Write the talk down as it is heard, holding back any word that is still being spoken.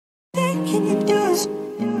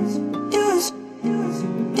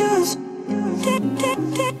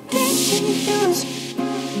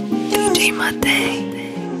DJ Madej.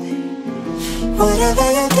 Whatever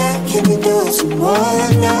you got, can you do it some more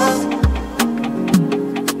now?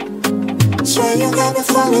 Swear you got me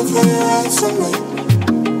falling for your eyes and me.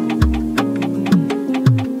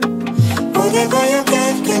 Whatever you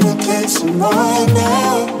got, can you take some more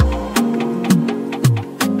now?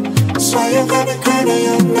 Swear you got me crying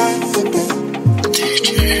your night and day.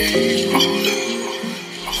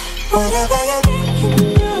 Whatever you got, can you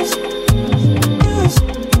do it?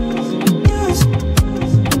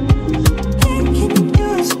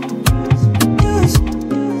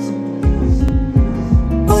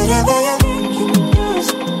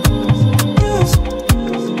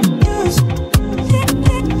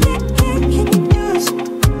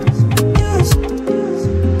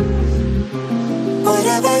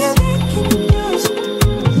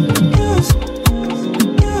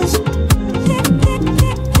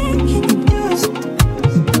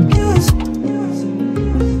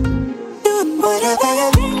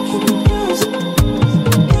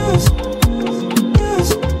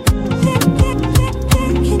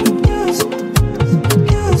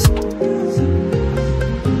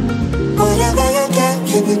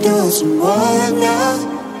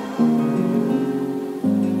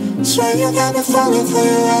 Swear you got me falling for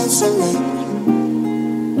your eyes and me.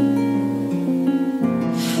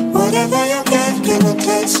 Whatever you got, can I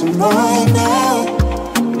take some more now?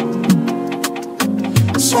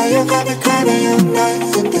 Swear you got me crying your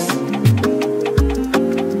night and day.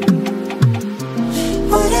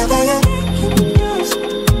 Whatever you got, can you do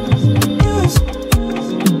it?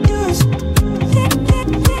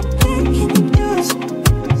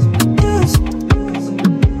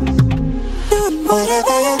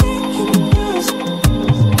 Whatever you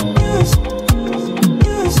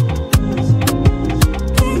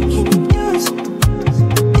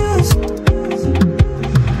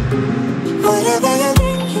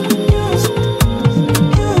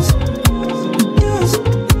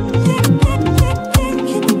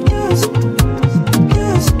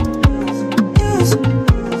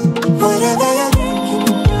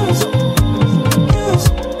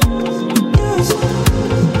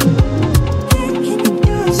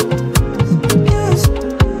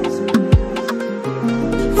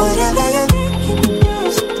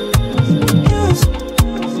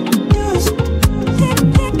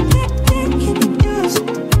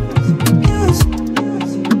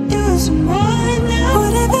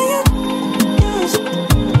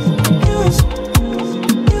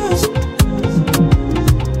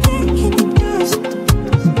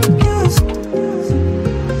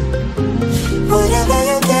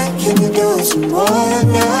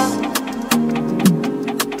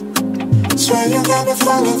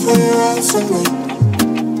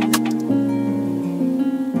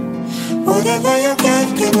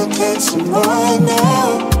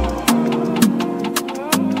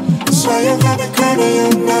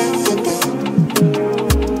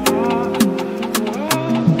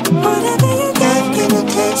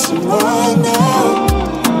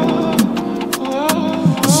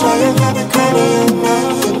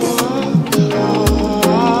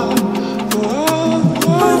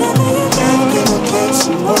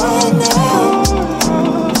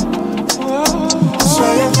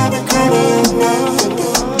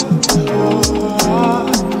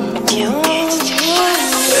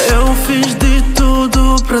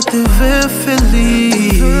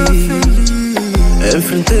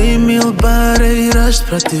Enfrentei mil barreiras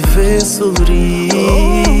pra te ver sorrir.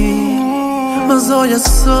 Mas olha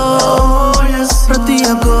só, pra ti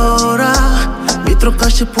agora me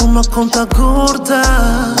trocaste por uma conta gorda.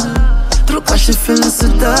 Trocaste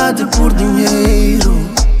felicidade por dinheiro.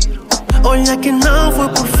 Olha que não foi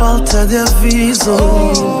por falta de aviso.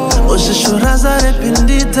 Hoje choras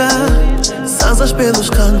arrependida, sanzas pelos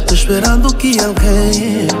cantos esperando que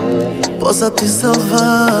alguém possa te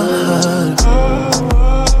salvar.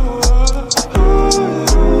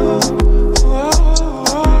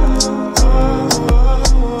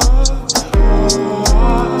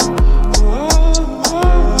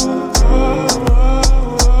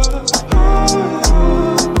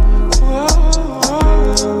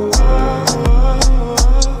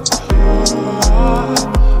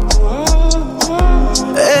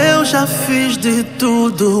 Fiz de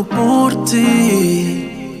tudo por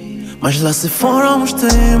ti, mas lá se foram os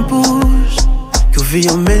tempos que eu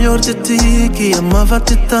via o melhor de ti, que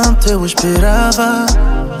amava-te tanto. Eu esperava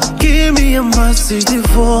que me amasses de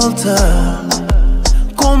volta,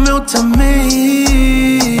 como eu te amei.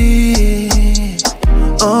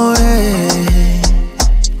 Oh, yeah.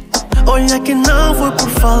 Olha que não foi por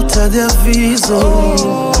falta de aviso.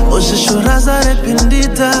 Hoje choras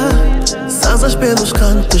arrependida, sanzas pelos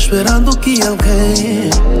cantos esperando que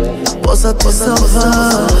alguém possa te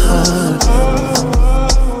salvar.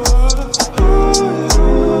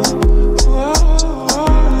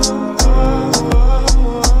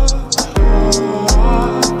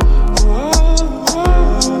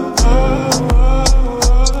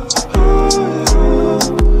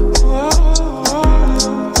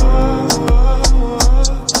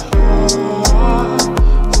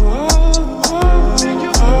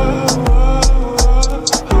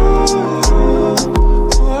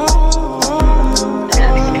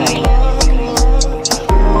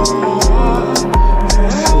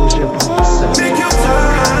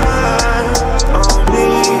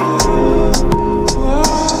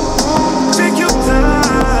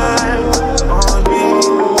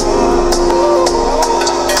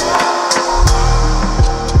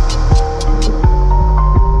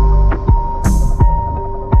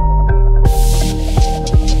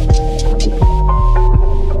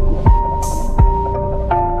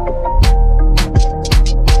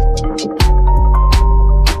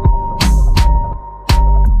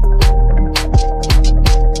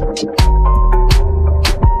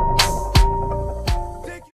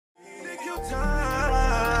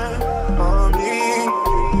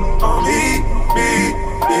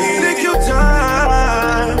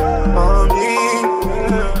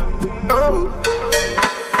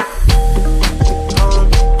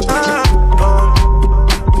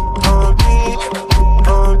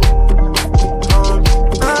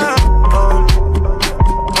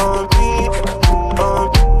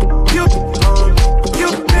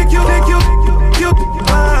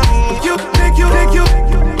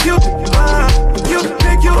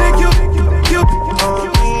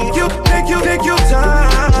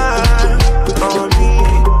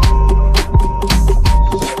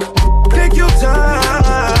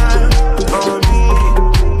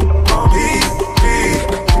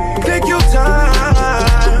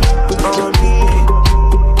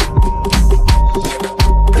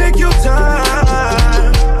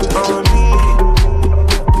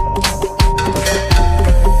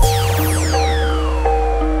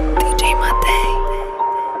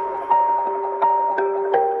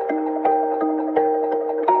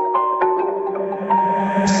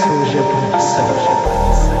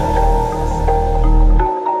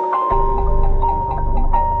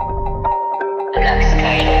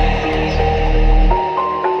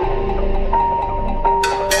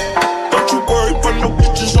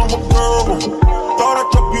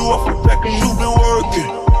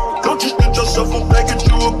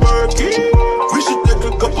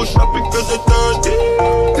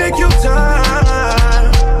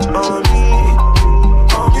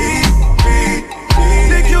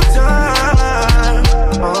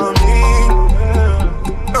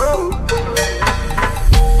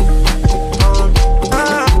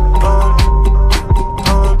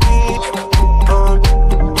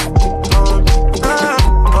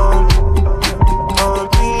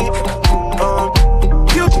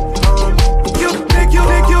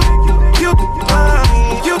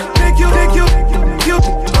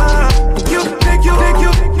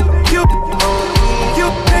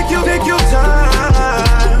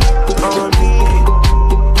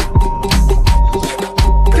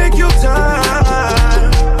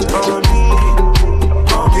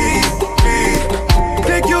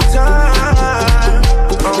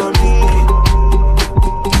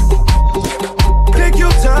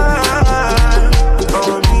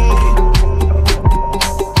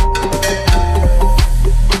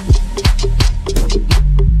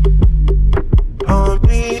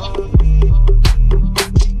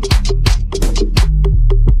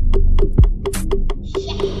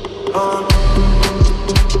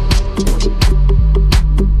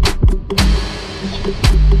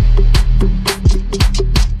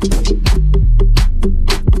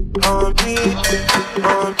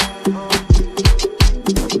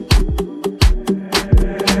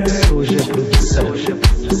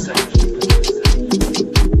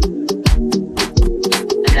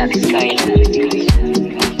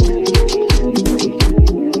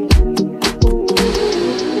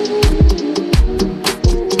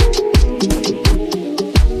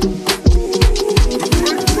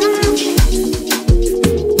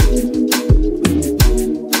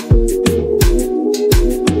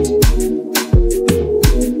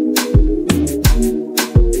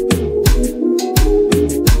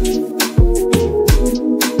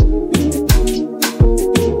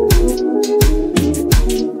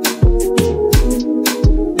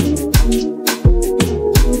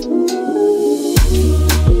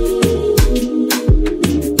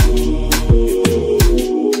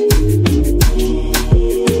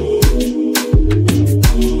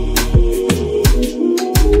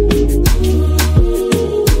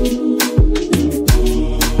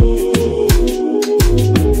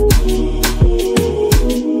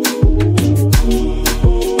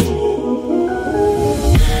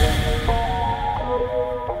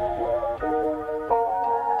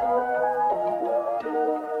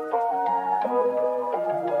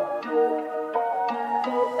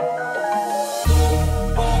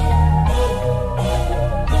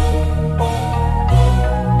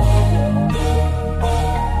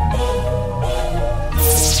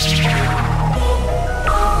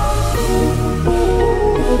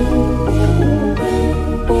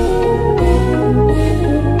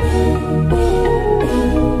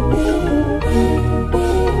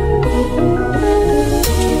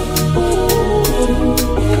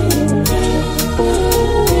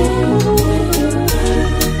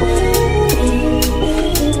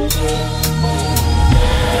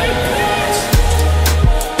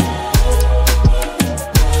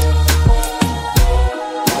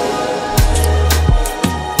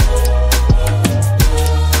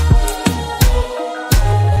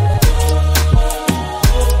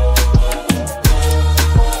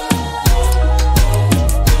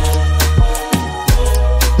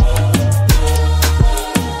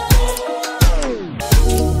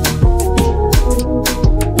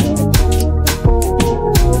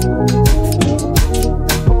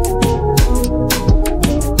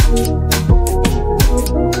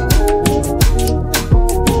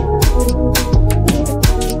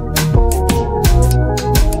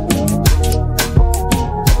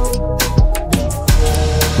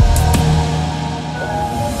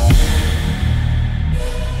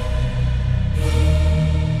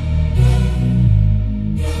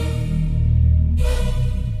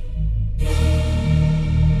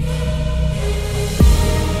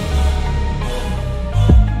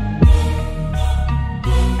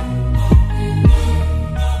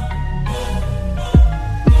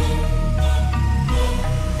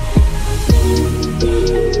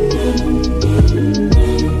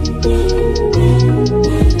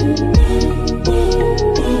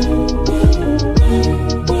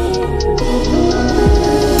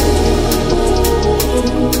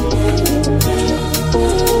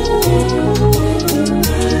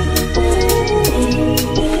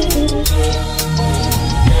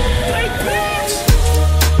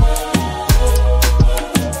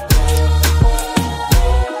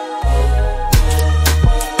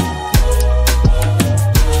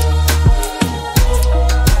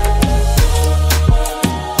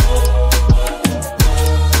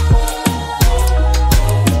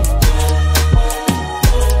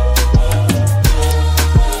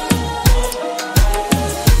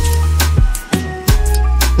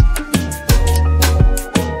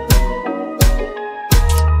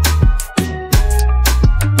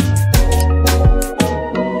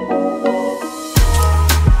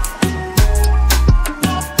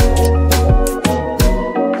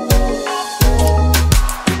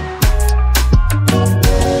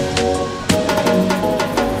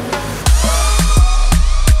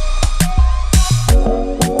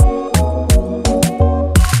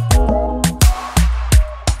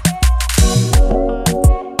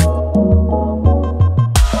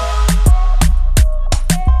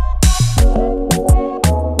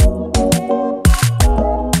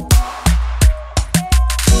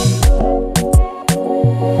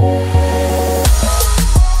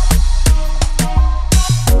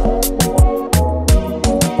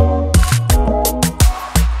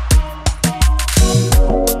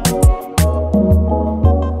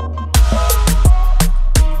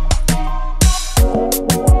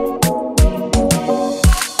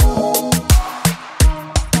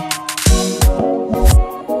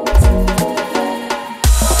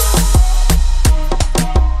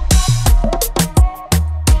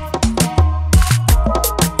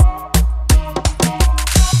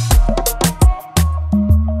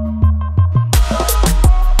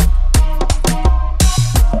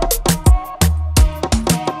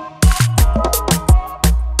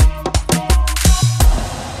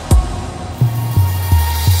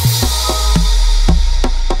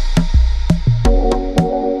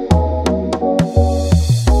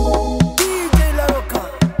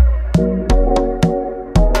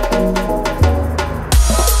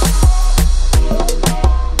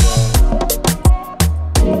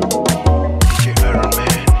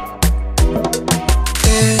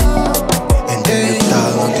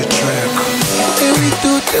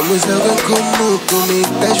 comigo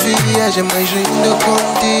das viagens, mais lindo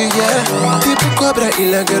contigo, yeah. Tipo cobra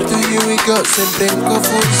e lagarto, here we go. Sempre em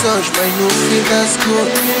confusões, mas no fim das good.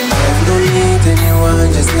 I don't need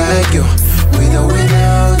anyone just like you. With or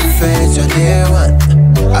without the face, you're the one.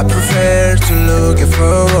 I prefer to look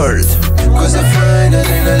forward, cause I find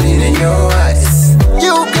adrenaline in your eyes.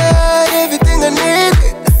 You got everything I need.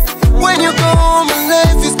 When you go, my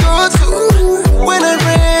life is good too. When I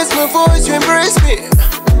raise my voice, you embrace me.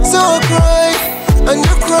 So I cry, and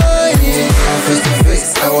you cry. Face to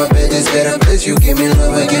face, our bed is better place. You give me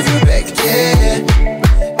love, I give you back, yeah.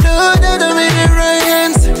 No doubt I'm in the right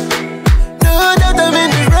hands. No doubt I'm in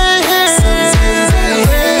the right hands. Sometimes I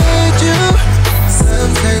hate you.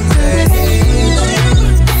 Sometimes I hate you.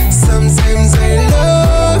 Sometimes I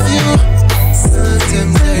love you.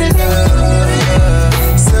 Sometimes I love you.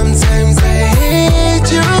 Sometimes I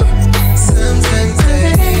hate you. Sometimes I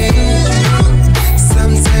hate you.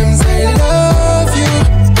 Sometimes I love you.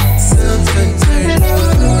 Sometimes I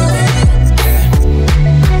love you. Yeah.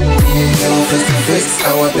 Me and you face to face.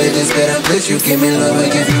 Our bed is better place. You give me love, I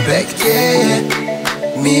give you back. Yeah.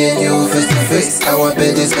 Me and you face to face. Our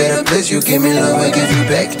bed is better place. You give me love, I give you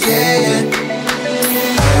back. Yeah.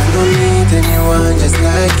 I don't need anyone just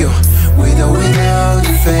like you. With or without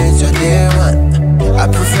the face, you're the one. I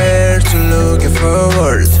prefer to look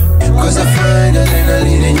forward, cause I find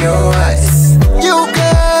adrenaline in your eyes. You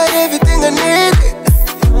got everything I need.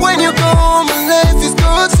 When you go, my life is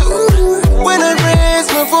good too. When I raise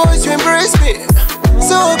my voice, you embrace me.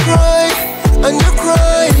 So I cry, and you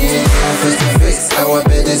cry. Face to face, our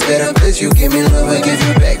bed is better place. You give me love, I give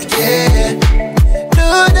you back, yeah.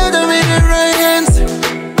 No doubt I'm in the right hands.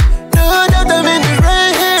 No doubt I'm in the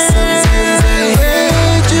right hands. Sometimes I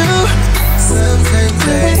hate you. Sometimes I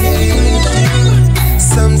hate you.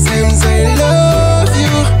 Sometimes I love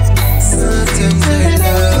you. Sometimes I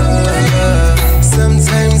love you.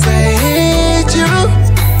 Sometimes I hate you.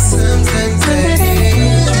 Sometimes I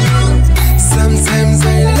hate you. Sometimes I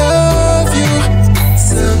love you.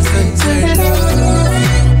 Sometimes I love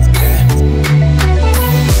you. Yeah.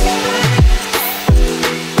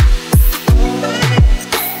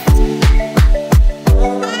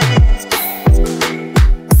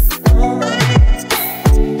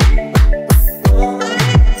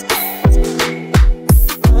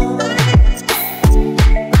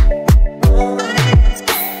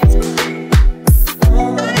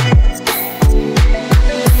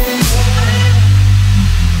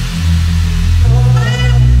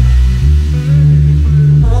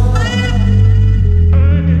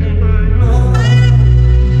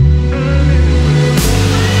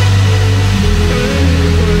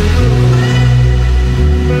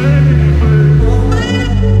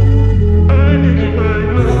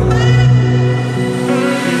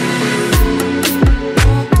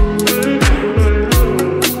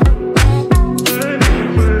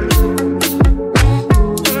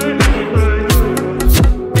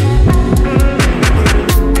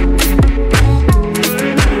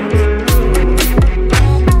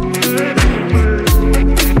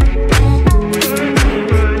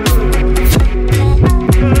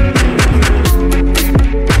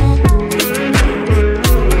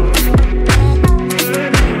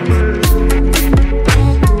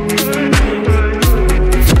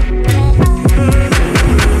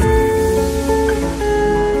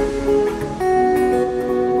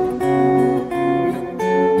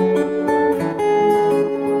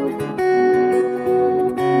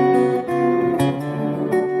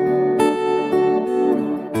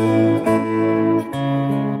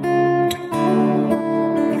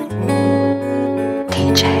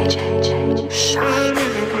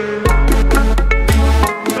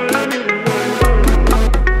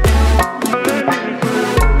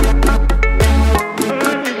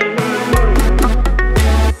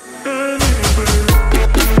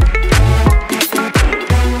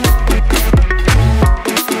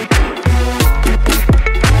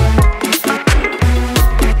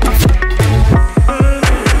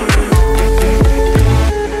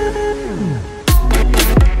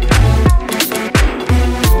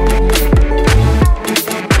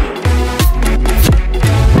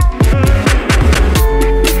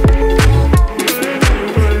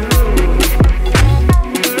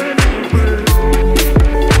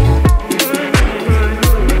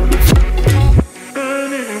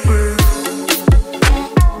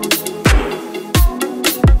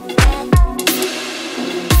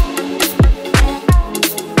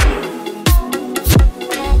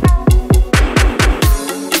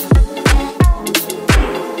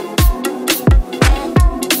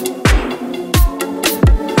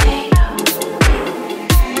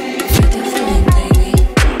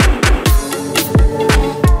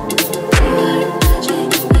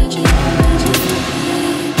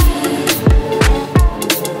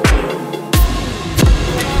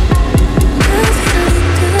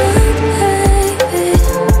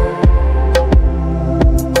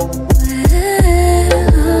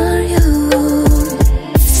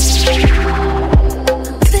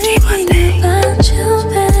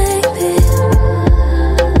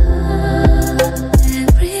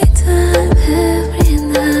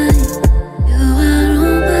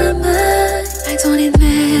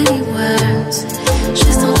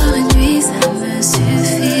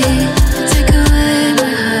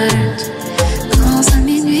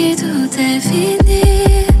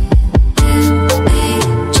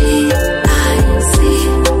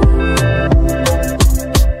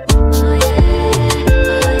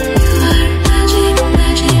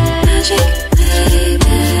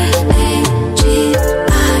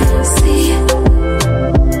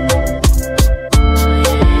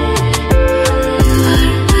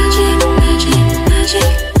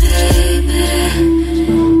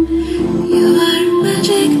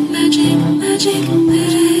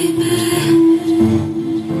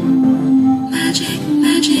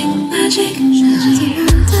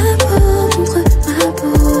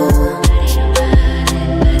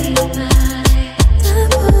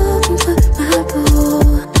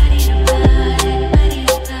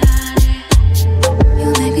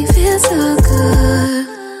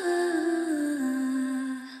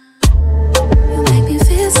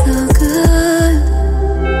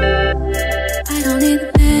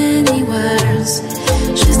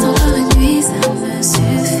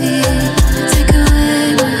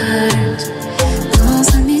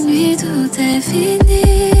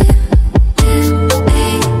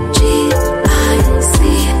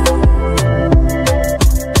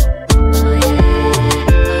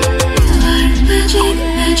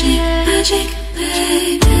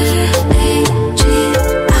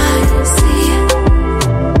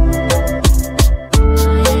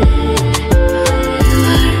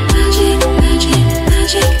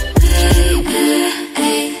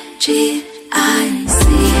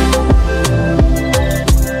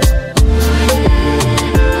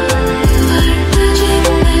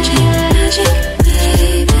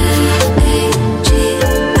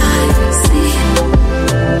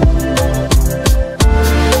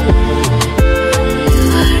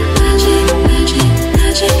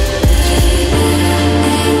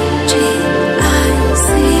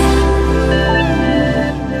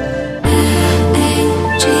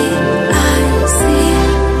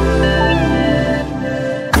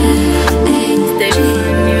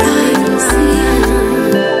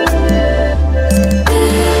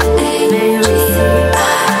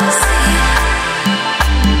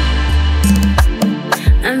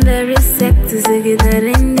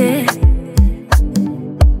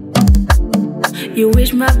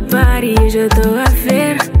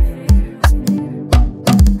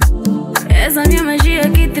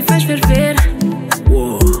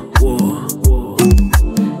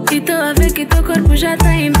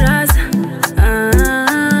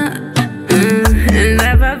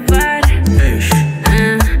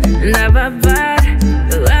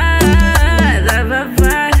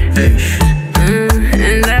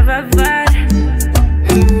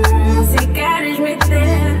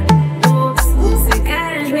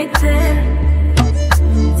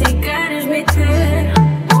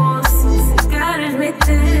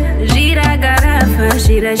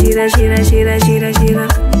 gira, gira, gira, gira, gira, gira.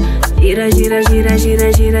 Gira, gira, gira,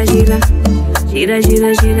 gira, gira, gira. Gira,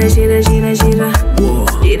 gira, gira, gira, gira, gira.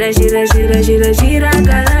 Gira, gira, gira, gira, gira,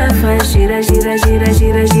 garrafa. Gira, gira, gira,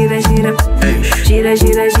 gira, gira, gira. Gira,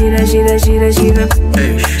 gira, gira, gira, gira, gira.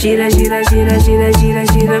 Gira, gira, gira, gira, gira,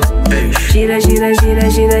 gira. Gira, gira, gira,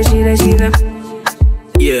 gira, gira, gira.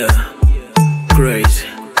 Yeah, crazy.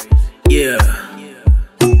 Yeah,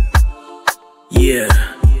 yeah,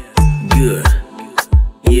 good.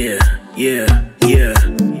 Yeah, yeah, yeah.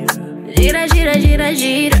 Gira, gira, gira,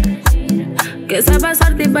 gira. Que sabe a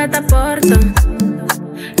sorte e bate a porta.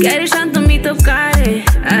 Queres tanto me tocar,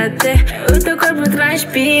 até o teu corpo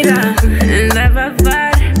transpira. Anda a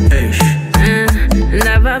babar,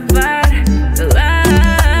 anda a babar,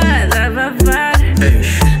 anda a babar,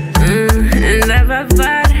 anda a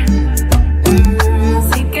babar.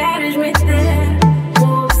 Se queres meter,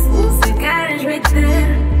 se queres meter,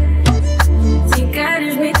 se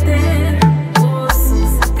queres meter,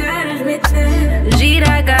 se queres meter. Gira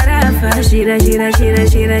a garrafa, gira, gira, gira,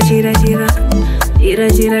 gira, gira, gira. Gira,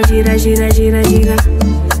 gira, gira, gira, gira, gira.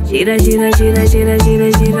 Gira, gira, gira, gira,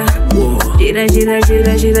 gira, gira. Gira, gira,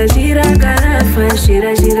 gira, gira, gira, garrafa.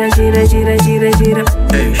 Gira, gira, gira, gira, gira, gira.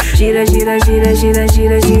 Gira, gira, gira, gira,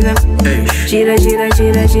 gira, gira. Gira, gira,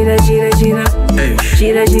 gira, gira, gira, gira.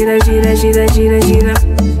 Gira, gira, gira, gira, gira, gira.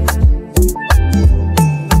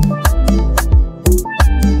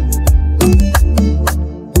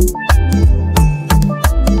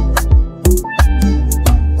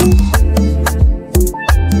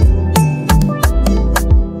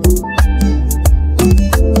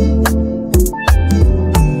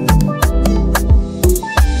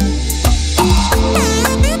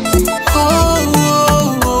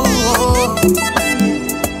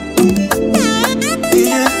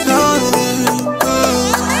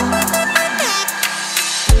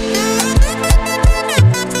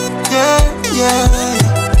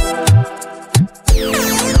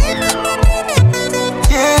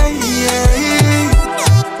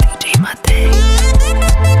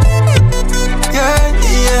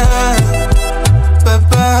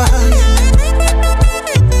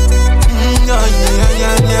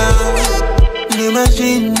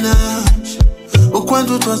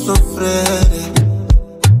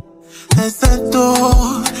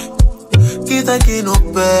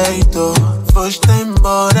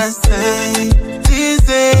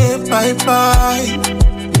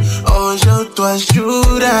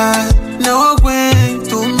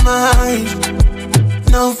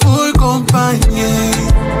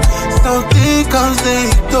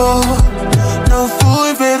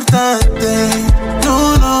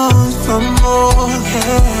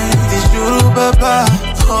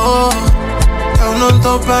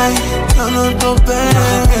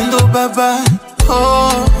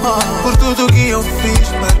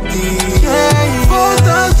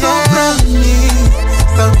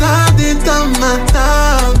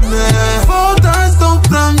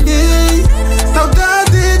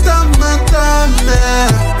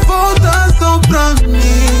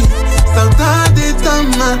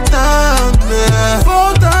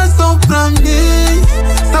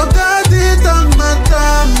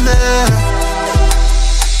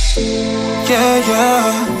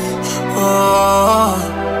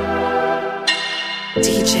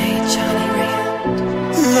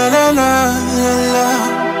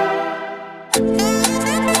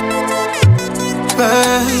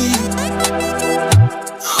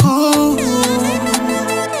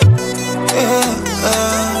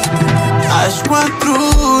 Às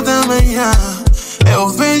 4 da manhã eu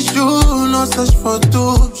vejo nossas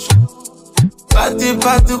fotos. Bate,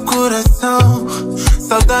 bate o coração,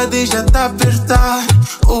 saudade já tá a apertar.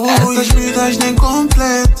 Essas vidas nem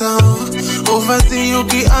completam o vazio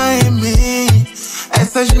que há em mim.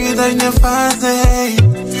 Essas vidas nem fazem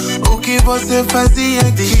o que você fazia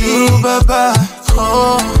aqui. Te juro, babá,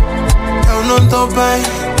 eu não tô bem,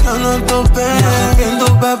 eu não tô bem. Me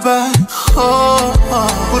arrependo, babá,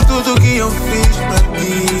 por tudo que eu fiz pra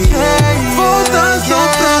ti. Volta só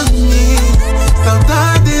pra mim,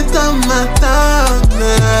 saudade tá matando.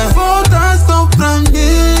 Volta só pra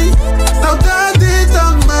mim, saudade tá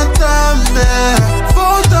matando.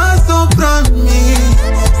 Volta só pra mim,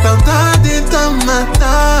 saudade tá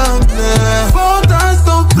matando. Volta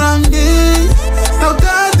só pra mim,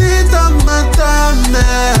 saudade tá matando.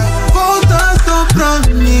 Volta só pra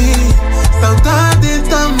mim, saudade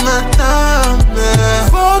tá matando.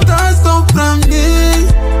 Volta só pra mim,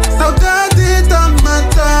 saudade tá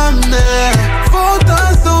matando. Volta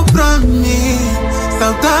só pra mim,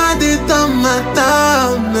 saudade tá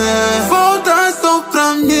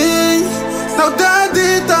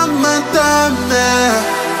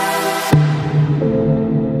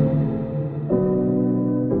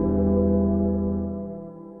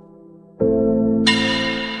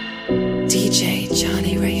DJ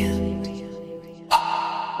Charley Ryan.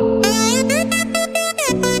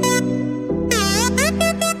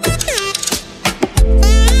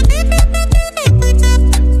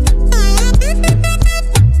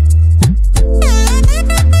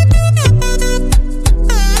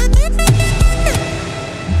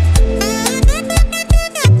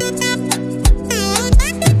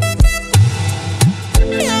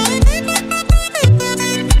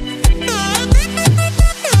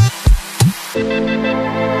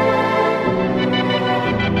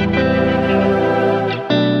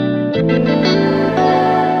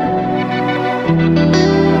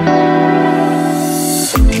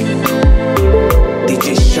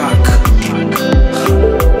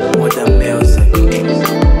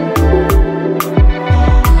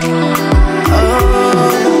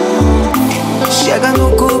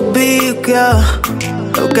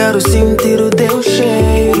 Eu quero sentir o teu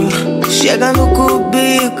cheiro. Chega no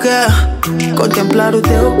cubico, contemplar o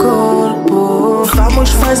teu corpo. Vamos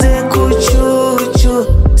fazer cuchuchu.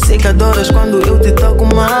 Sei que adoras quando eu te toco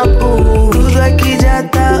mapu. Tudo aqui já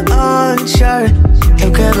tá on chart.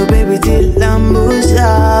 Eu quero, baby, te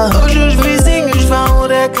lambuzar. Hoje os vizinhos vão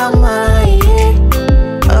reclamar,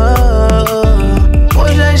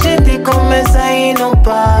 hoje a gente começa e não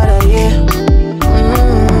para,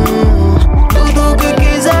 Tudo que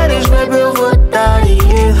quiseres, baby, eu vou dar,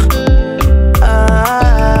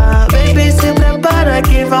 baby, se prepara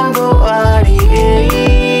que vamos voar,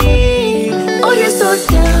 Hoje é só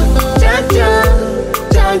tchau,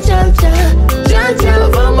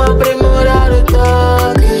 vamos aprimorar o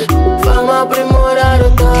toque. Vamos aprimorar o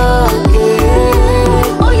toque.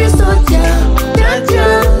 Hoje é só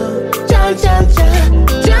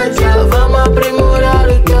tchau, vamos aprimorar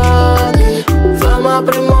o toque. Vamos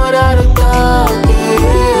aprimorar o toque.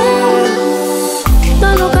 Tô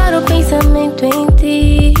no caro pensamento em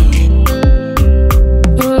ti.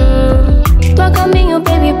 Tô a caminho,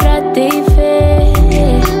 baby, pra te ver.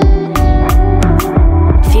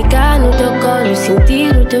 Ficar no teu colo,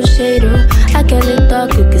 sentir o teu cheiro. Aquele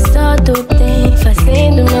toque que só tu tem,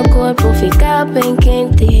 fazendo meu corpo ficar bem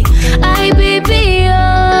quente. Ai, baby,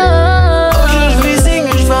 hoje os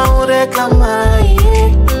vizinhos vão reclamar,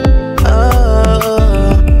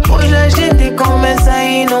 hoje a gente começa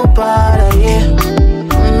e não para,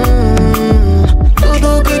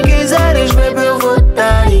 Tudo que quiseres, baby, eu vou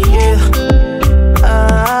dar,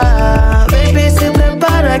 baby, se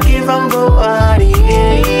prepara que vamos voar,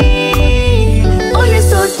 Hoje é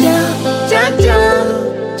só tchau,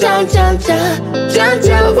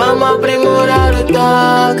 vamos aprimorar o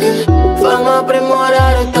toque. Vamos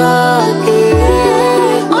aprimorar o toque.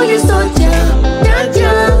 Hoje é só tchau,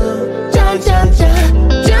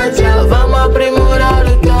 vamos aprimorar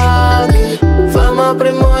o toque. Vamos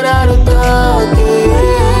aprimorar o toque.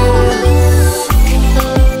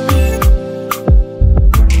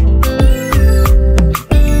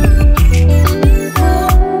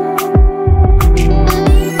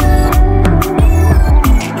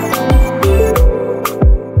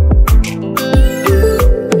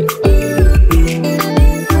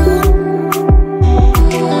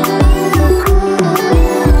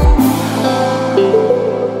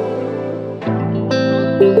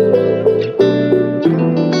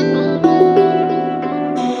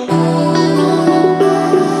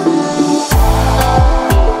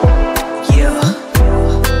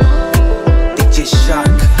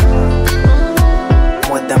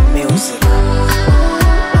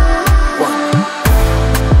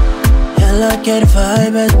 Get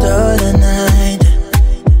vibe toda night.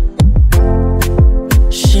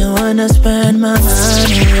 She wanna spend my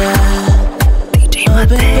money, DJ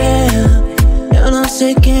Madej. Eu não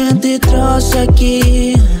sei quem te trouxe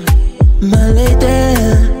aqui,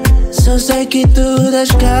 Malete. Só sei que tu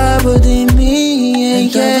das cabo de mim.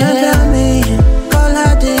 Então vem pra mim,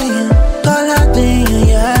 coladinho, coladinho,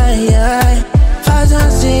 yeah, yeah. Faz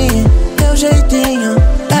assim, teu jeitinho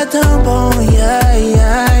é tão bom, yeah,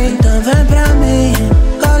 yeah. Então vem pra mim,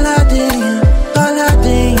 coladinho,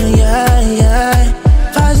 coladinho, yeah, yeah.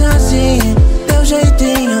 Faz assim, teu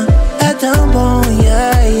jeitinho é tão bom,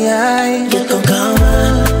 yeah, yeah. E com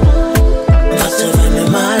calma, você vai me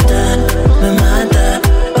matar, me matar.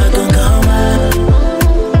 Vai com calma,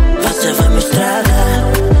 você vai me estragar,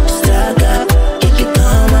 estragar.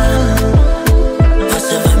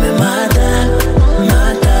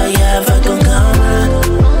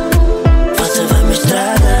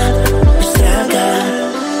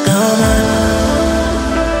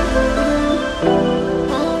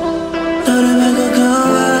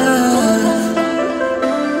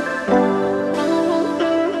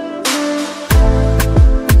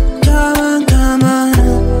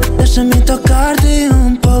 tocar-te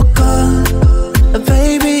pouco.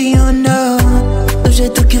 Baby, you know, do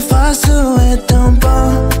jeito que faço é tão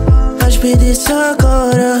bom. Vais pedir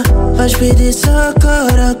socorro, vais pedir socorro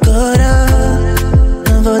agora.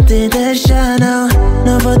 Não vou te deixar não,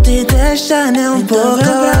 não vou te deixar nem um pouco. Vem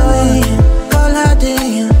pra mim,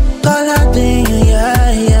 coladinho, coladinho, yeah,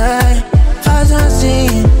 yeah. Faz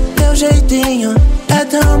assim, teu jeitinho é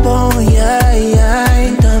tão bom, yeah, yeah.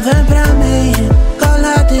 Então vem pra mim,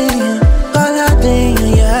 coladinho,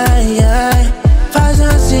 coladinho, yeah, yeah. Faz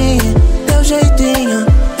assim, teu jeitinho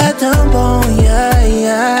é tão bom, yeah,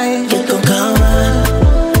 yeah. Que com calma,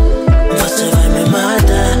 você vai me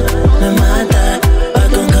matar, me matar. Vai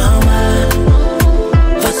com calma,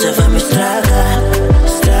 você vai me estragar,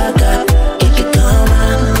 estragar. Que calma,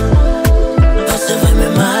 você vai me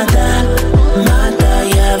matar, matar,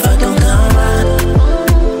 yeah. Vai com calma,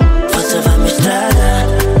 você vai me estragar,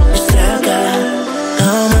 estragar.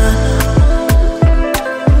 Calma.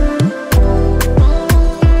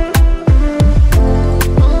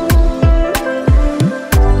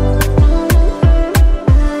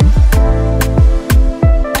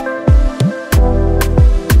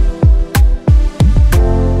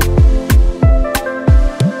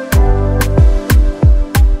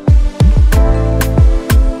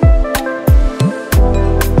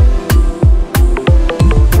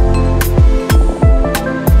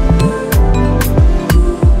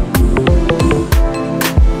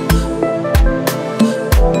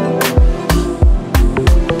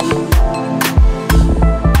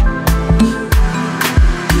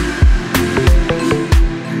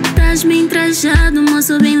 Estás bem trajado,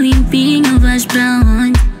 moço, bem limpinho, vais pra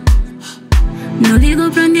onde? Não ligo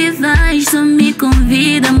pra onde vais, só me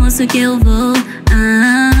convida, moço, que eu vou.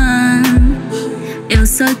 Eu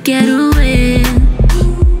só quero ver.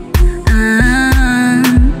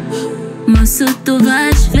 Moço, tu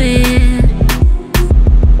vais ver.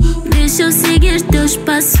 Deixa eu seguir teus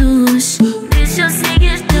passos. Deixa eu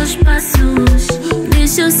seguir teus passos.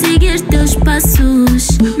 Deixa eu seguir teus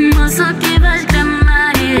passos. Moço, que vais gramar.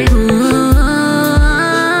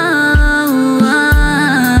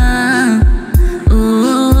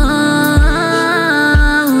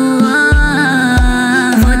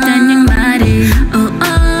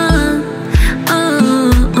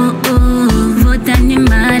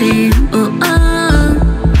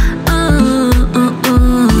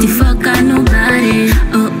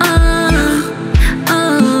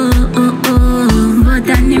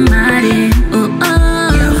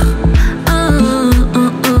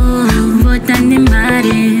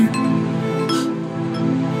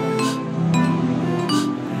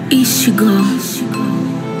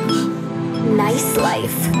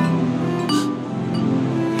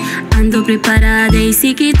 Ando preparada, é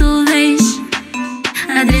isso que tu vês.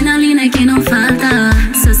 Adrenalina que não falta.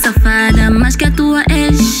 Sou safada, mas que a tua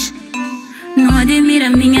ex. Não admira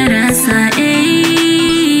minha raça.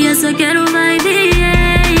 Ei, eu só quero vibe.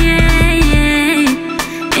 Ei,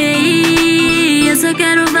 ei, eu só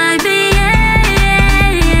quero vibe.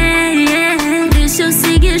 Deixa eu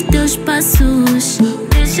seguir teus passos.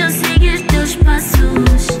 Deixa eu seguir teus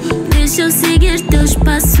passos. Deixa eu seguir teus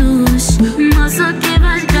passos. Moço, que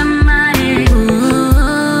vais gramar.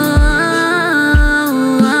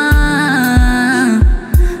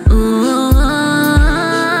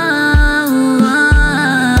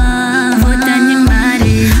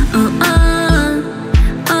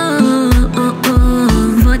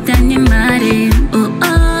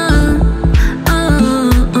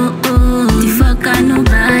 Te foca no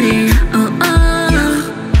body.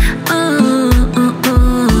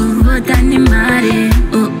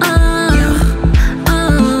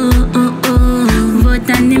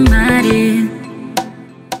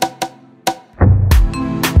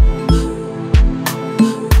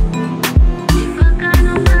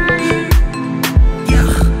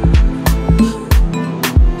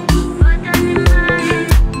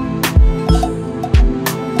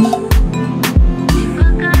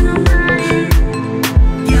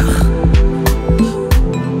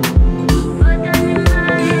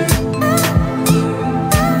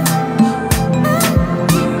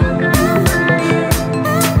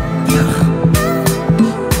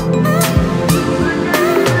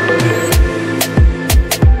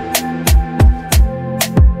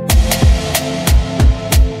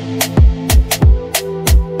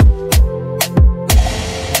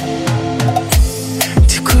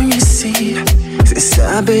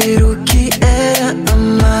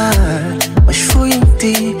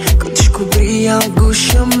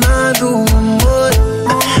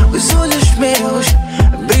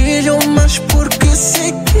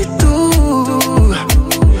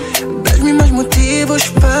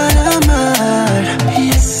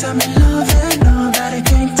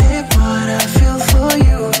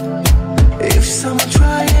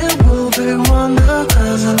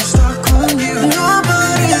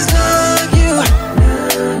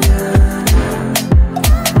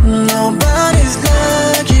 Nobody's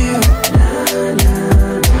like you.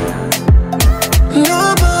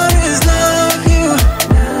 Nobody's like you.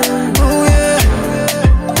 Oh yeah.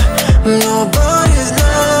 Nobody's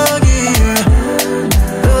like you.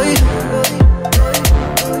 Oh yeah.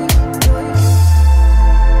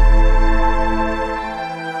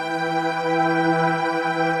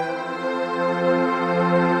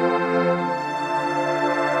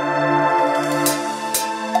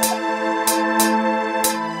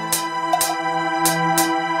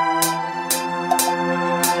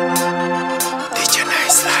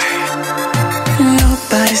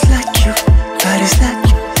 Nobody's like you, nobody's like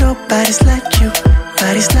you, nobody's like you,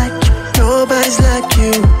 nobody's like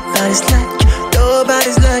you,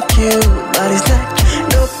 nobody's like you, nobody's like you,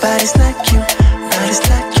 nobody's like you,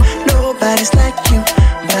 nobody's like you, nobody's like you,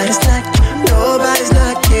 nobody's like you, nobody's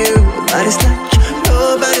like you, nobody's like you, nobody's like you,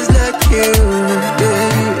 nobody's like you, nobody's like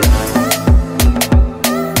you,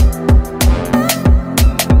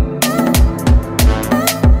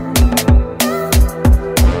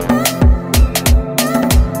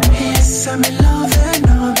 I'm in love and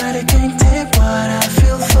nobody can take what I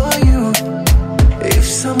feel for you. If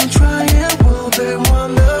someone try it will be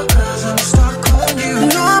wonder, cause I'm stuck on you.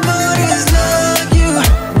 Nobody's like you.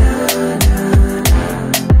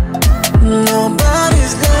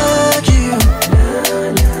 Nobody's like you.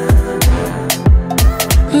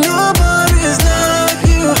 Nobody's like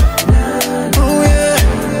you. Oh yeah.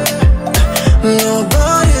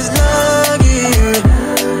 Nobody's like you.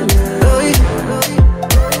 Oh yeah.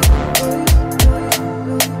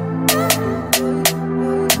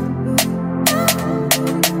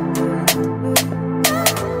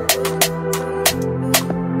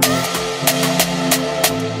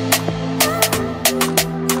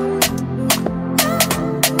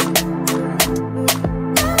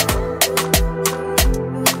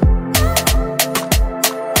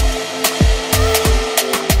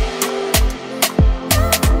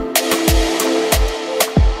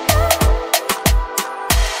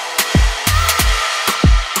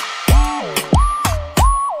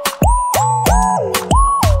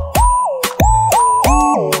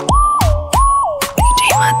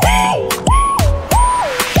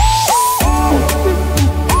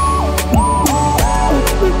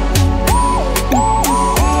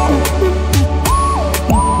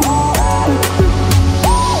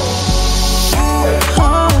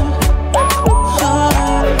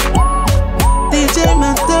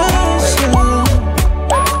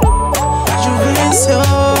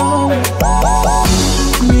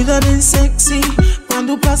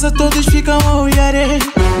 Todos ficam a olhar.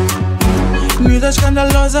 Miúda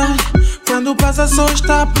escandalosa, quando passa só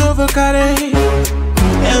está a provocar.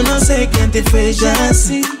 Eu não sei quem te fez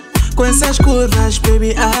assim, com essas curvas,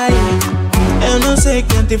 baby, ai. Eu não sei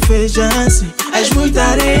quem te fez assim, és muita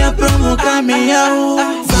areia para o meu caminhão.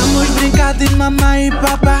 Vamos brincar de mamãe e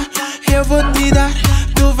papá, eu vou te dar,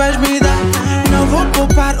 tu vais me dar. Não vou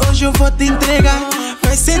poupar, hoje eu vou te entregar.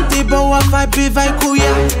 Vai sentir boa vibe, vai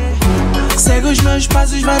cuidar. Segue os meus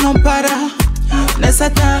passos, vai não parar. Nessa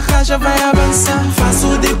terra já vai avançar.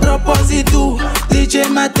 Faço de propósito, DJ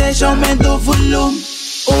Madej, aumenta o volume.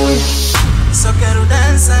 Ui, só quero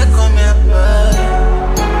dançar com minha pai.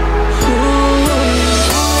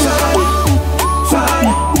 Vai, vai,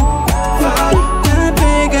 vai,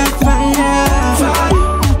 pega, falha. Vai,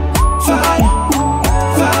 vai,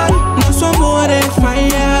 vai, nosso amor é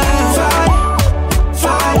falha.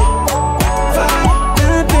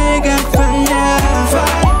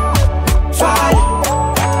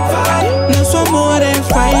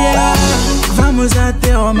 Vamos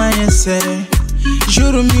até o amanhecer.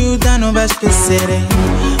 Juro, miúda, não vai esquecer.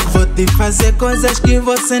 Vou te fazer coisas que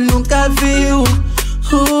você nunca viu.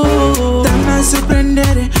 Tá-me a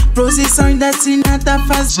surpreender. Posições da cena tá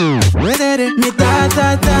fazendo me dá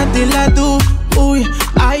de lado. Ui,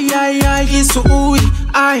 ai, ai, ai, isso, ui,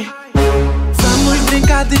 ai. Vamos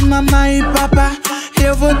brincar de mamãe e papá.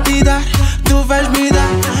 Eu vou te dar, tu vais me dar.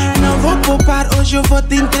 Não vou poupar, hoje eu vou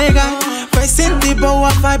te entregar. Vai sentir boa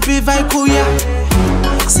vibe, vai cuidar.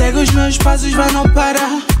 Segue os meus passos, vai não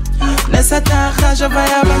parar. Nessa terra já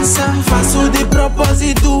vai avançar. Faço de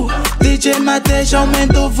propósito, DJ Madej,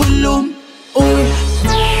 aumenta o volume. Ui,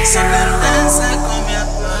 só quero dançar com minha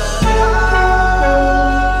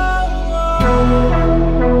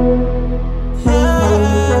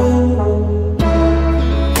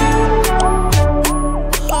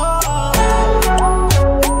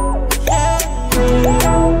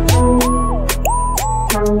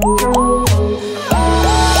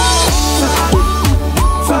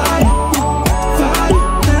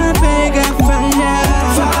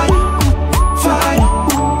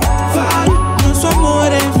nosso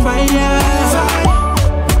amor é falha.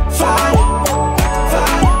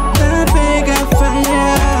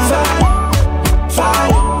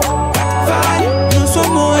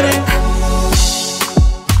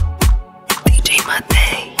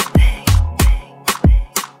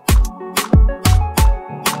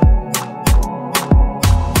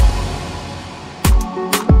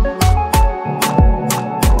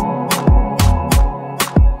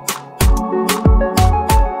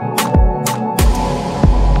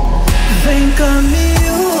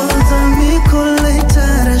 caminhos a me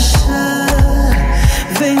coletar a chá.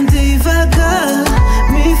 Vem devagar,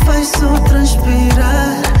 me faz só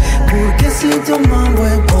transpirar. Porque se teu mambo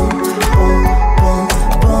é bom, bom, bom,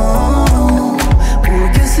 bom.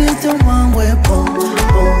 Porque se teu mambo é bom,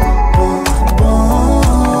 bom, bom,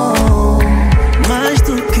 bom. Mais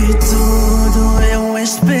do que tudo eu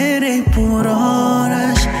esperei por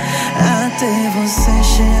horas até você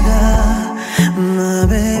chegar, my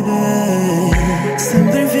baby.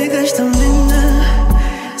 Sempre ficas tão linda,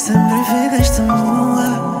 sempre ficas tão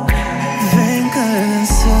boa. Vem cá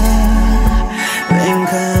dançar, vem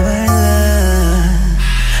cá bailar,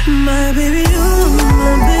 my baby you,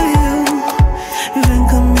 my baby you. Vem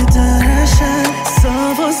cá me dar a chave. Só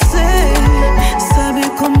você sabe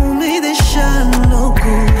como me deixar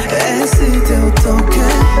louco. Esse teu toque,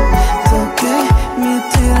 toque, me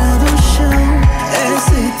tira do chão.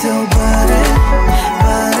 Esse teu bare,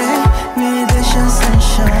 bare, me deixa sem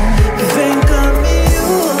chão. Vem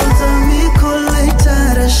caminhos a me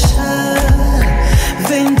coletar a chá.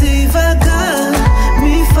 Vem devagar,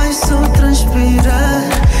 me faz só transpirar.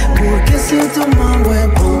 Porque se teu mambo é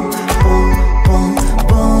bom, bom, bom,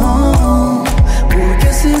 bom. Porque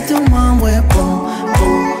se teu mambo é bom,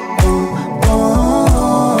 bom, bom,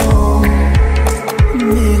 bom.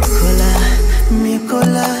 Me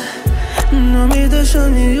cola, não me deixa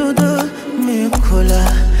miúdo. Me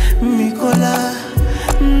cola,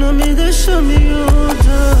 não me deixa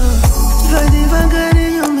miúdo. Vai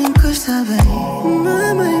devagarinho, me encosta bem.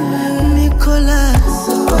 Mamãe, me cola.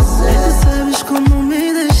 Sabes como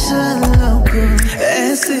me deixa louco.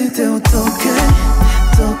 Esse teu toque,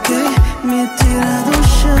 toque, me tira do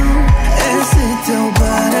chão. Esse teu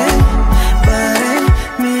bare, bare,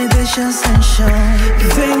 me deixa sem chão.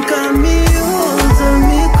 Vem caminhos a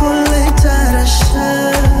me coletar a chá.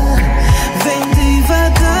 Vem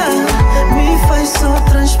devagar, me faz só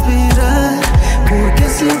transpirar. Porque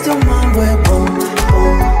se teu mambo é bom,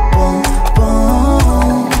 bom, bom,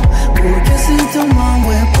 bom. Porque se teu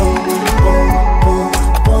mambo é bom, bom, bom,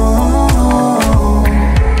 bom.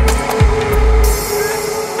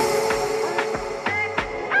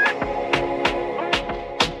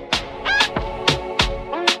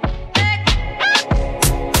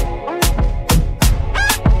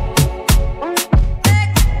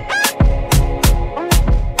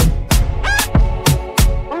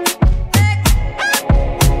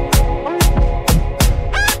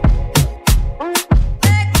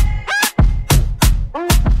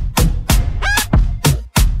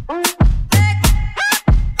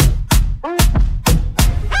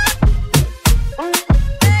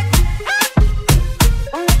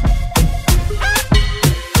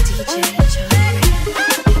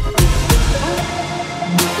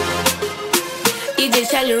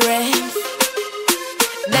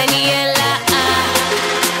 Dalela,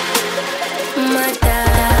 mata,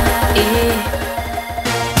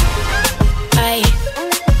 ay,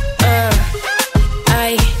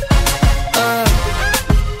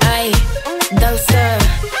 ay, dança,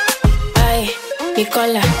 ay,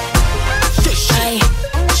 Nicola, ay,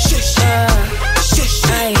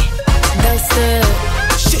 ay, dança,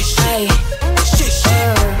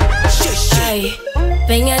 ay,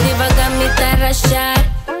 venha devagar me tarraxar,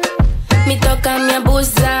 me toca, me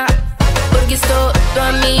abusar, porque sou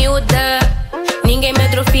tua miúda. Ninguém me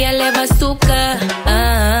atrofia, leva açúcar.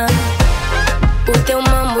 O teu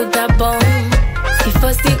mambo tá bom. Se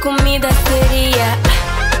fosse comida seria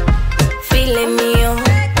filé mignon.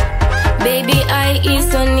 Baby, ai,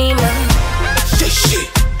 isso anima. Xixi,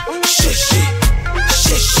 xixi,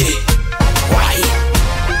 xixi, uai.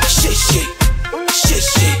 Xixi,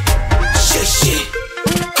 xixi, xixi,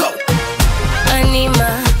 go. Anima,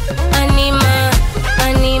 anima,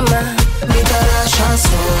 anima. Me dá a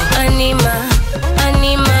chance. Anima,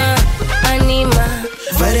 anima, anima.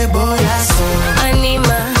 Vai de boiaço.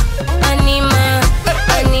 Anima, anima,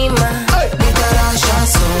 anima. Me dá a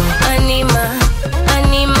chance. Anima,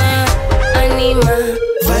 anima, anima.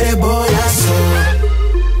 Vai de boiaço.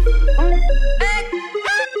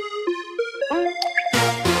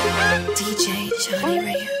 DJ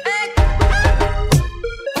Charley.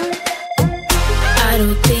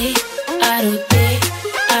 Arote, arote,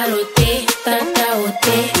 arote,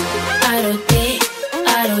 tataote. Arote,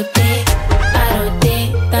 arote, arote,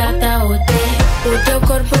 tataote. O teu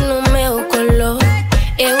corpo no meu colo.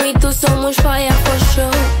 Eu e tu somos faia for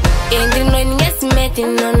show. Entre nós ninguém se mete,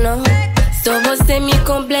 não, não. Só você me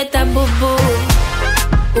completa, bubu.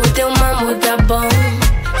 O teu mambo tá bom.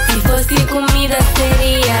 Se fosse comida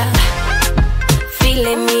seria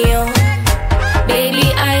filé mignon.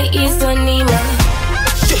 Baby, ai, isso anima.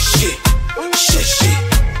 Xixi, xixi,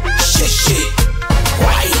 xixi.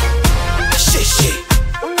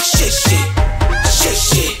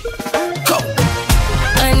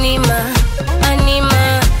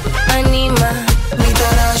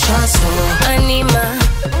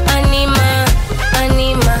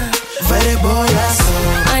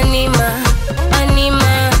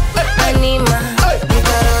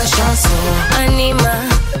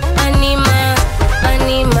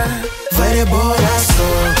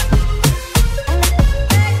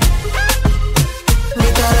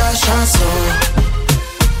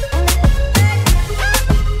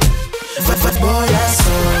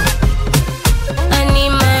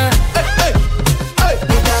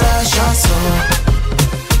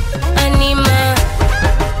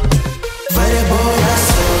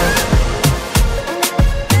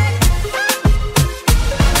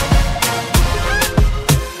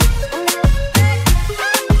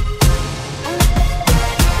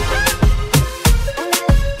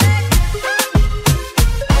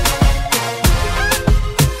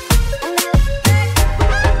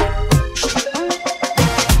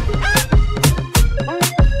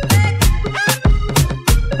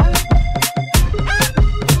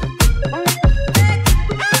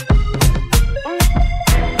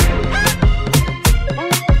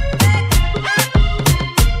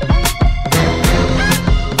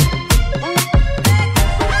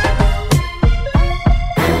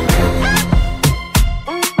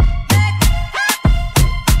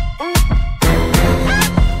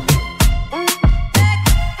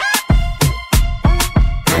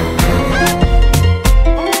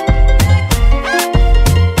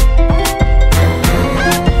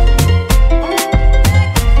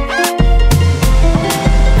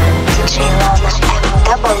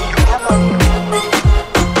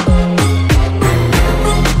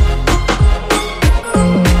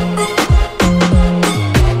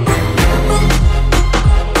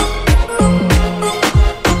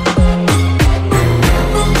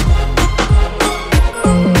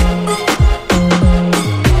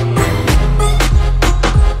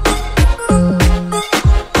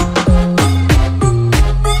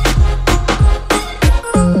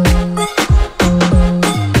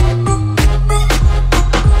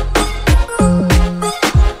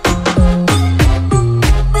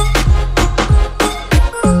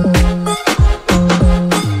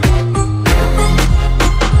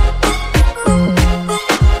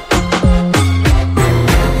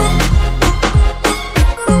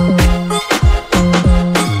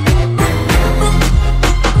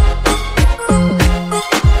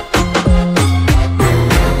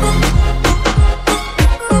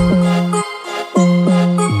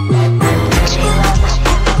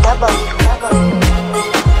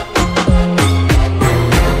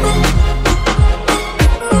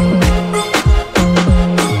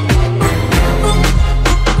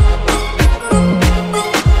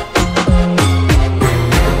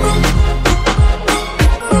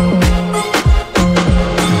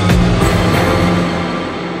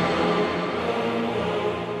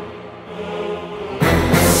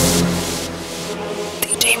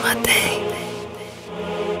 Madej.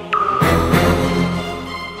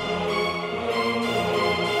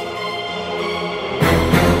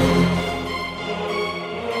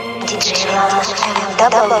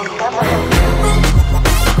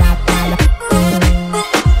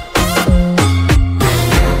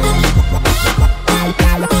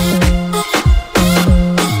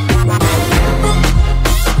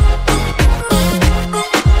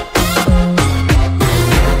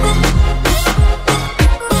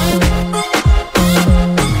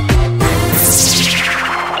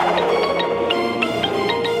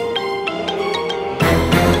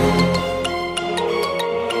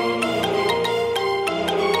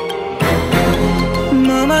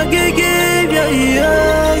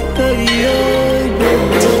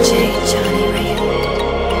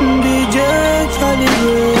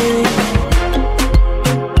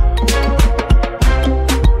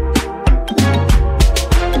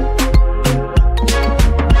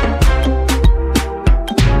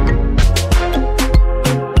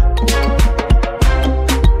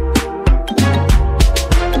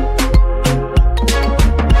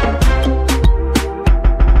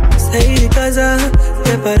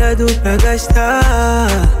 Preparado pra gastar.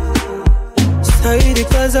 Saí de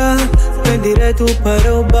casa, vem direto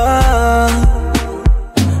para o bar.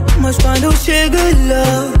 Mas quando cheguei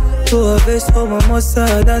lá, tua vez só uma moça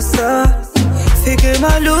a dançar. Fiquei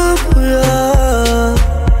maluco lá.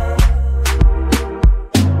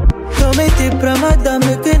 Prometi pra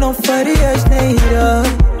madame que não faria asneira,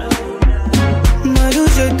 mas do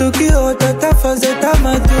jeito que outra tá fazendo tá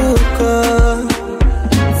maluca.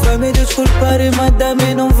 Vai me desculpar,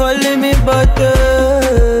 madame, não vale me bater.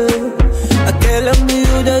 Aquela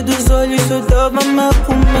miúda dos olhos só dava-me a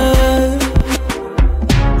comer.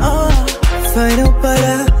 Vai não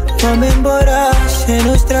parar, vamos embora. Sem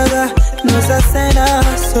nos estragar, nossa cena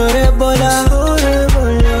só rebola.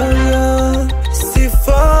 Se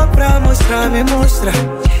for pra mostrar, me mostra.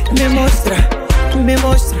 Me mostra, me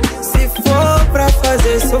mostra. Se for pra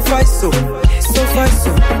fazer, só faz só. Só faz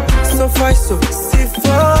só, só faz só. Se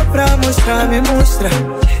for pra mostrar, me mostra.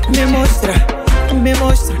 Me mostra, me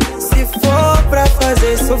mostra. Se for pra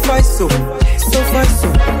fazer, só faz só. Só faz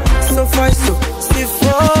só, só faz só. Se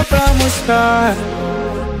for pra mostrar.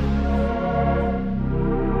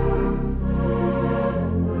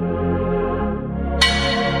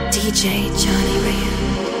 DJ Johnny Ray.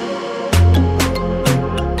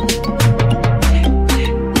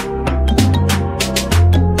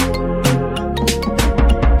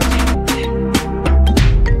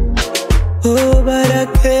 Oh,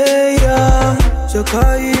 baraqueira, já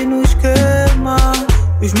caí no esquema.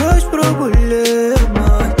 Os meus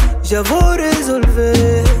problemas já vou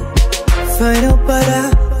resolver. Vai não parar,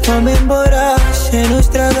 vamos embora. Sem nos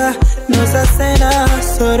estragar, nossa cena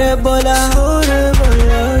só rebola.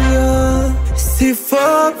 Se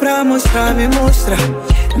for pra mostrar, me mostra.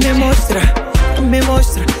 Me mostra, me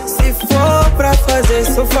mostra. Se for pra fazer,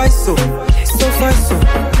 só faz só. Só faz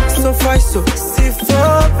só, só faz só. Se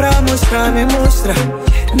for pra mostrar, me mostra.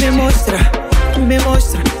 Me mostra, me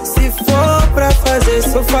mostra. Se for pra fazer,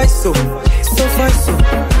 só faz só. Só faz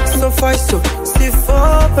só, só faz só. Se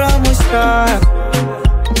for pra mostrar.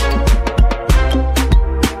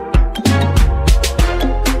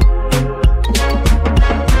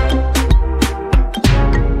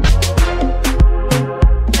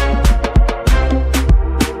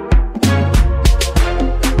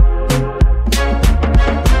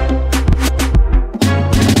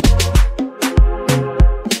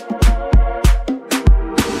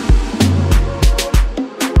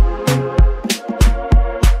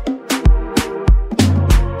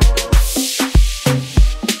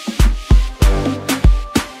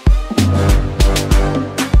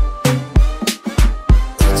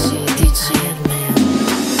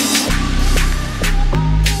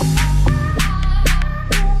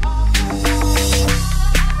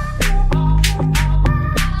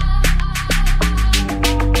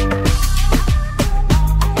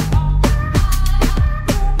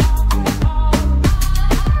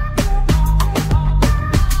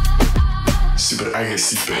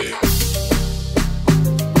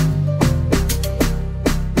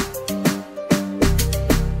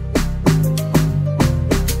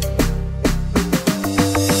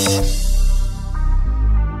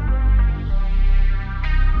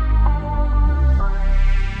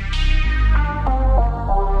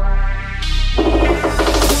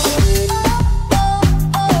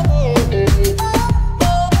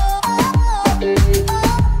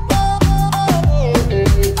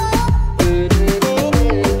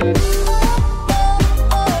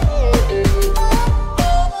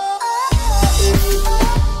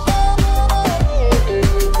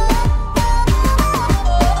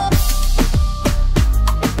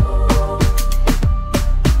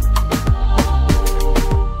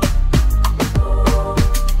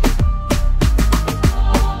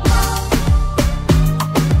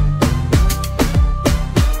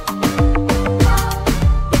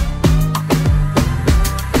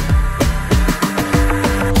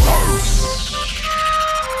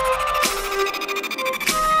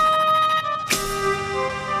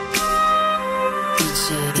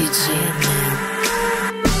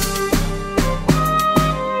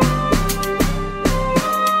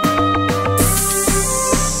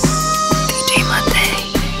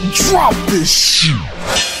 Drop this shit.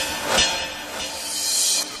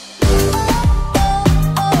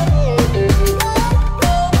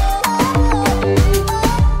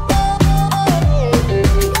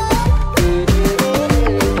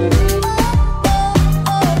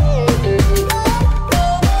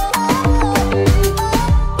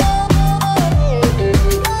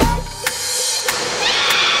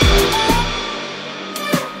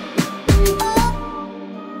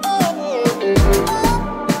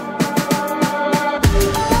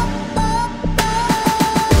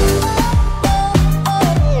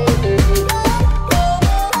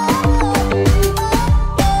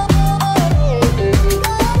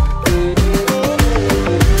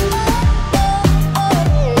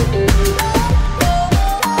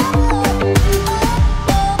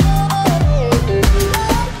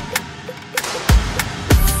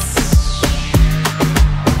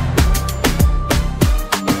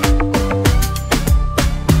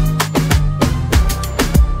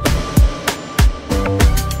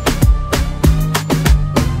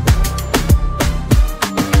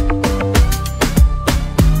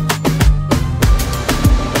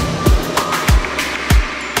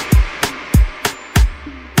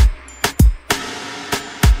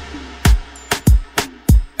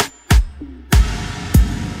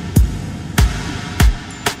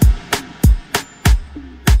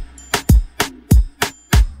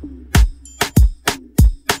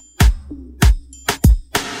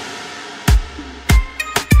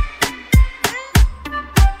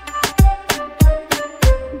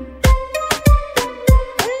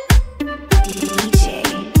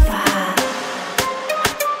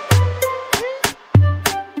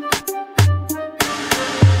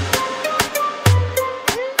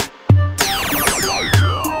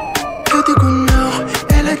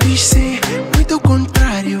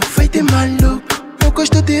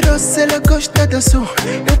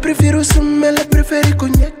 Eu prefiro o sumo, ela prefere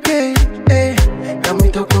conhaque. Tá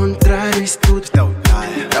muito ao contrário isso tudo.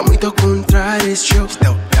 Tá muito ao contrário esse show.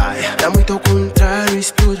 Tá muito ao contrário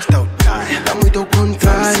isso tudo. Tá muito ao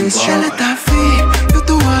contrário esse show. Ela tá fim, eu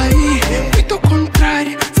tô aí. Muito ao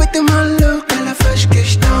contrário, foi ter maluca. Ela faz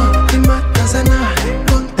questão de me atazanar,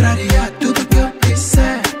 contrariar tudo que eu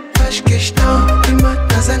disser. Faz questão de me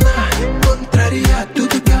atazanar, contrariar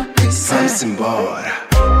tudo que eu disser. Vamos embora,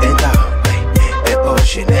 então.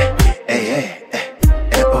 Hoje, né?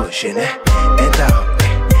 É hoje, né? Então,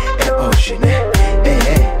 é hoje, né?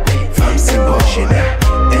 Vamos embora, né?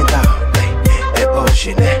 Então, é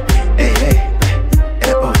hoje, né?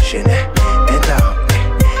 É hoje, né? Então,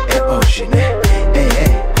 é hoje, né?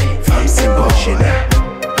 Vamos embora, né?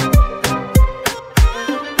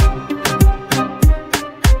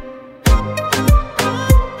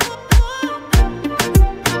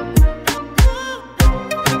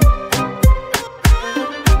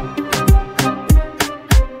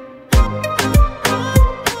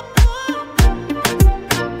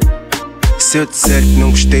 Se eu disser que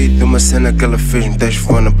não gostei de uma cena que ela fez, me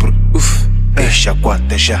desfona porque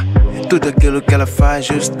chacota já. Tudo aquilo que ela faz,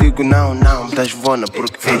 eu te digo não, me desfona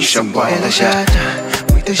porque chacota. Ela é chata,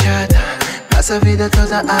 muito chata. Passa a vida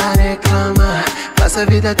toda a reclamar, passa a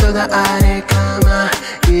vida toda a reclamar.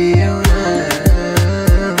 E eu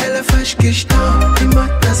não. Ela faz questão de me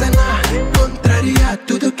atazanar, contrariar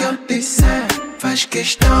tudo que eu disser. Faz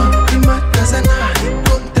questão de me atazanar,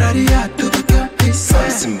 contrariar tudo que eu disser.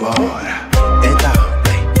 Vamos embora. Então,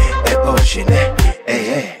 é hoje, né?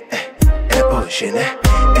 É hoje, né?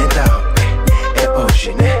 Então, é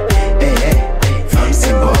hoje, né? Vamos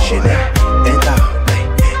embora, né? Então,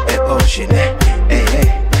 é hoje, né?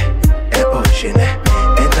 É hoje, né?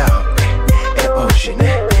 Então, é hoje,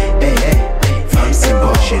 né? Vamos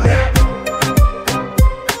embora, né?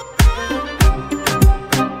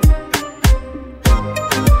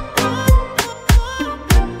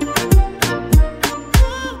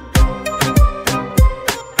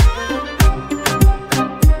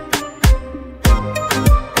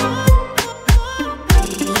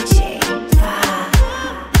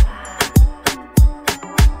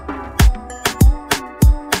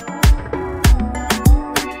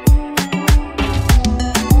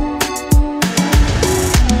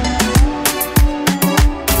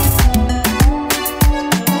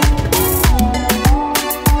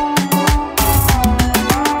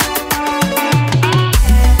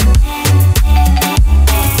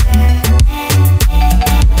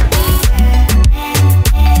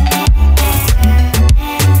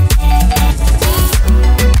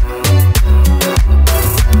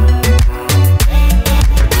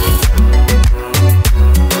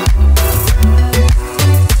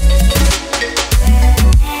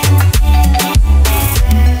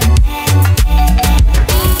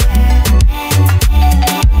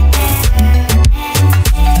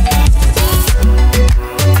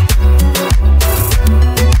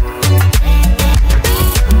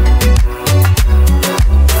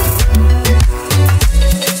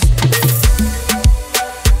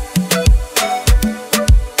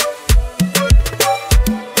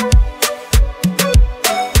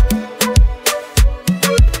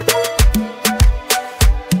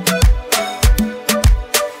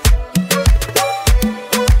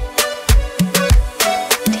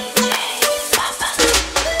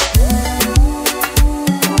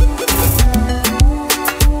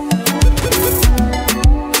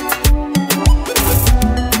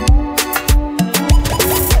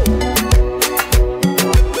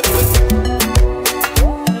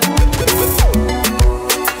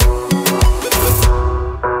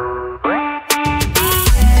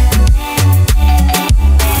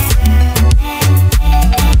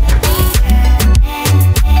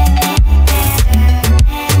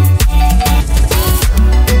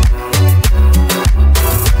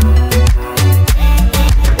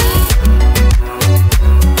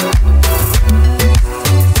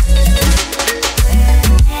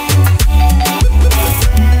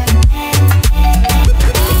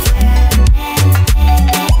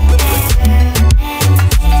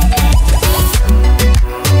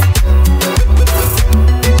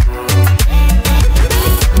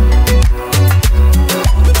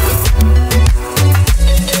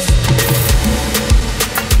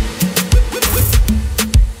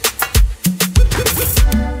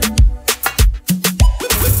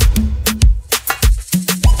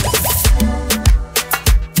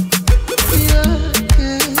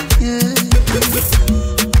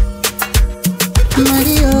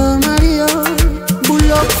 Mario,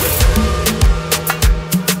 Blvck.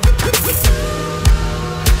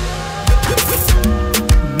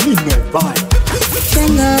 Lima vai.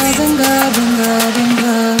 Venga, venga, venga,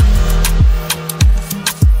 venga.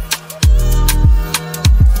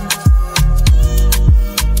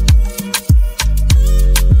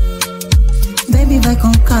 Baby, vai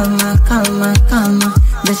com calma, calma, calma.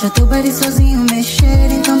 Deixa teu body sozinho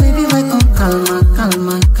mexer. Então, baby, vai com calma,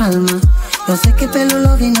 calma, calma. Eu sei que pelo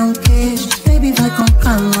love não queres. Baby, vai com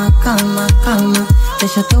calma, calma, calma.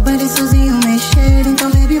 Deixa teu body sozinho mexer. Então,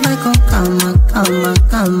 baby, vai com calma, calma,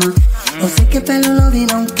 calma. Eu sei que pelo love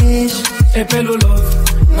não queres. É pelo love,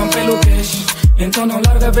 não pelo cash. Então não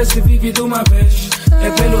larga, vê se vive de uma vez. É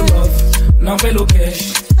pelo love, não pelo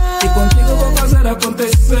cash. E contigo vou fazer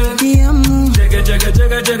acontecer. Te amo, Chega, chega,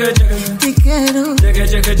 chega, chega, chega. te quero. Chega,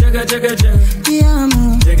 chega, chega, chega, chega. Te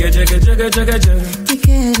amo, Chega, chega, chega, chega, chega. te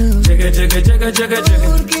quero. Chega, chega, chega, chega, chega.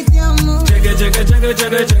 Porque te amo, Chega, chega, chega,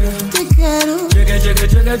 chega, chega. te quero. Chega, chega,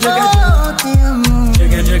 chega, chega, chega. Oh, te amo,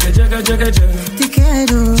 Chega, chega, chega, chega, chega. te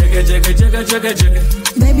quero. Chega, chega, chega, chega, chega.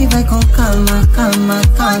 Baby, vai com calma, calma,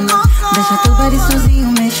 calma. Deixa teu body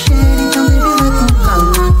sozinho mexer. Então, baby, vai com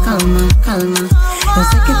calma, calma, calma. Eu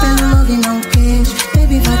sei que pelo love não queres.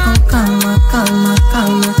 Baby, vai com calma, calma,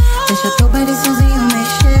 calma. Deixa teu body sozinho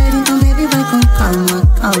mexer. Então, baby, vai com calma,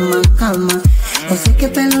 calma, calma. Eu sei que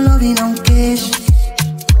pelo love não queres.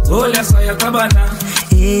 Olha a saia cabana,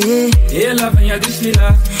 ela vem a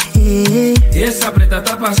desfilar. Essa preta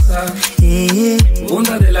tá passar,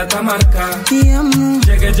 bunda dela tá marcar. Te amo,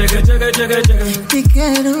 Chega, chega, chega, chega, chega. te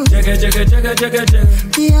quero. Chega, chega, chega, chega, chega.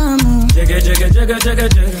 Te amo, Chega, chega, chega, chega,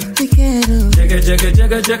 chega. te quero. Chega, chega,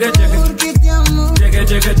 chega, chega, chega. Porque te amo, Chega,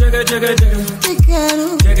 chega, chega, chega, chega. te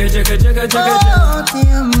quero. Chega, chega, chega, chega, chega. Oh, te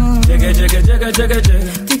amo, Chega, chega, chega, chega,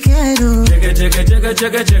 chega. te quero. Chega, chega, chega,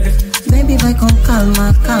 chega, chega. Baby, vai com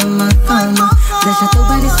calma, calma, calma. Deixa teu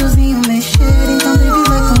body sozinho mexer. Então, baby,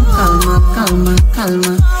 vai com calma, calma,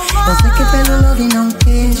 calma. Eu sei que pelo love não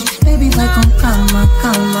queres. Baby, vai com calma,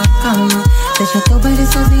 calma, calma. Deixa teu body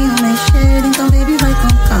sozinho mexer. Então, baby, vai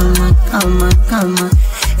com calma, calma, calma.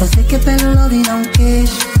 Eu sei que pelo love não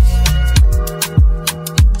queres.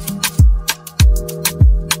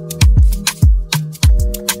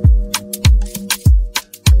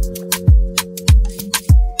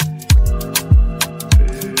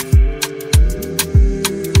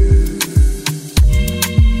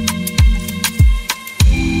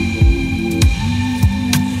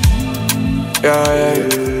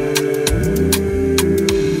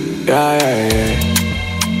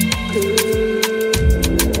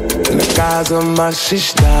 Na casa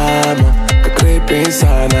machista, que queria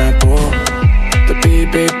pensar na cor. Da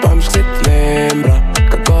pipi, vamos que se te lembra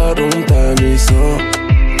que agora tá me só.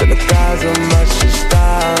 Na casa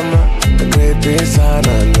machista, que queria pensar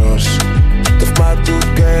na nós. De fumar tudo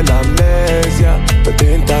que é na amnésia, para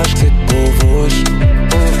tentar esquecer de povos.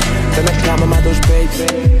 Tá na cama, mata os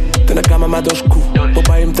babes. Tá na cama, mata os cu.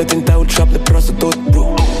 Papai-me tá tentando o shop na praça todo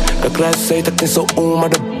bro. Que a classe aceita que tem só uma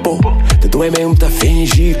da boa. Te doei mesmo, tá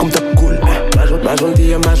fingir como tá cool. Mais um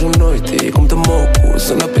dia, mais uma noite, e como tá moco.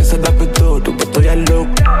 Só não pensa da pra todo, pra tô é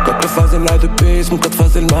louco. Que pra fazer nada de peso, nunca te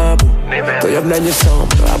fazer mabo. Tô a na minha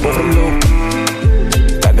sombra, a pobre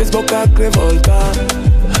louco. Tá mesmo cá querer voltar.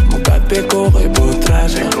 Um bocado pra correr por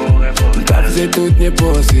trás. Tá a fazer tudo que é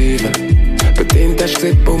possível. Pra tentar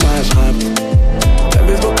esquecer por mais rápido. Tá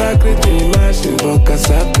mesmo cá querer te imagem. Vou cá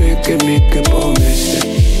saber que me que vou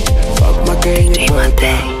mexer. Fuck my game,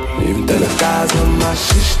 voltar. Me tá na casa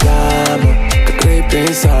machista, que queria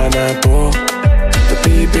pensar na cor. Da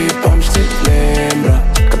pipi, vamos que te lembra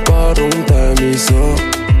que agora tá me só.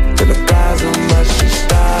 Tá na casa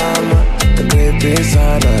machista, que queria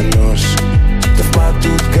pensar na nós. De fumar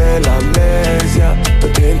tudo que é na amnésia, para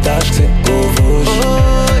tentar esquecer povos.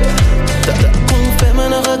 Tá com fama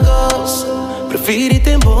na regoce. Prefiro ir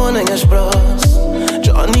tempo nem as bros.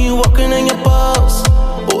 Johnny Walker nem a boss.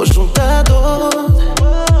 Hoje tá dor.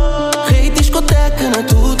 Rei discoteca na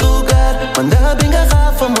todo lugar. Manda bem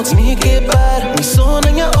garrafa, montes me quebrar. Me sono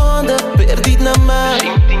em a onda, perdido na mar.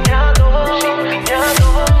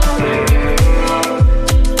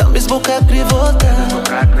 Talvez vou cá querer voltar.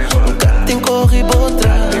 Nunca tem correr por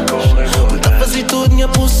trás. Nunca fazer tudo não é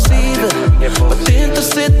possível. Mas tenta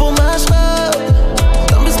ser por mais rápido.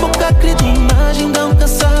 Talvez vou cá querer de imagem. Nunca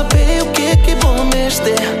saber o que é bom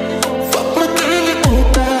mestre. Fuck-me quem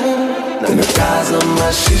voltar. Tá na casa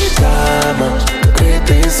machista, que queria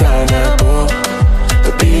pensar na cor.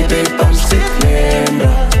 Da pipi, vamos que te lembra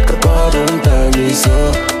que agora tá me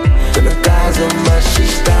só. Tá na casa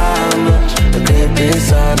machista,